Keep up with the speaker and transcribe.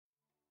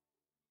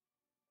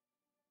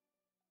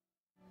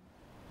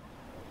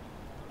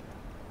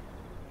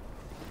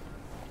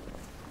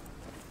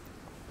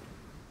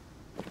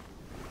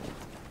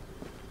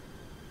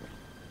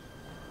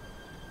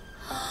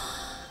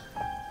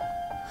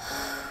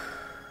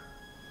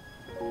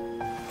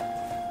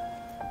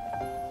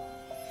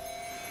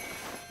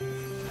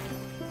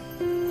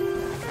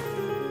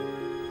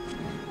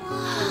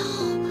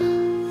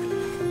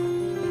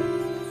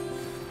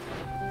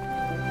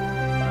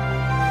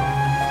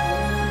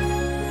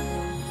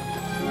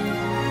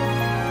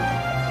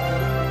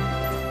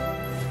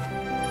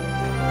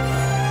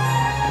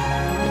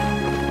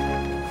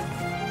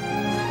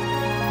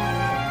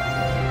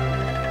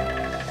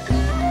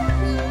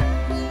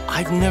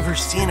I've never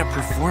seen a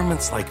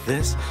performance like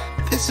this.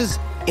 This is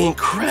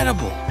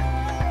incredible.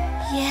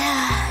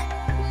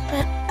 Yeah,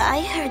 but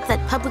I heard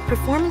that public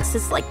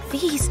performances like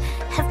these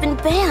have been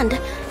banned.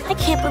 I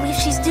can't believe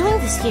she's doing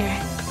this here.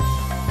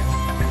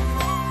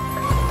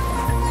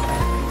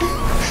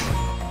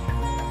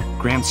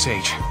 Grand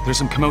Sage, there's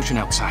some commotion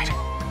outside.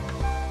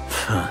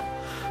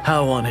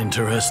 How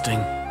uninteresting.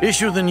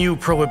 Issue the new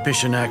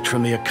Prohibition Act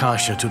from the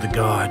Akasha to the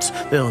guards.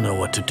 They'll know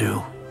what to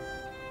do.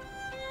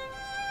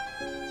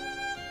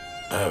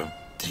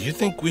 Do you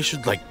think we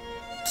should, like,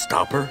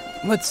 stop her?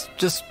 Let's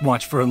just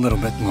watch for a little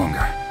bit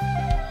longer.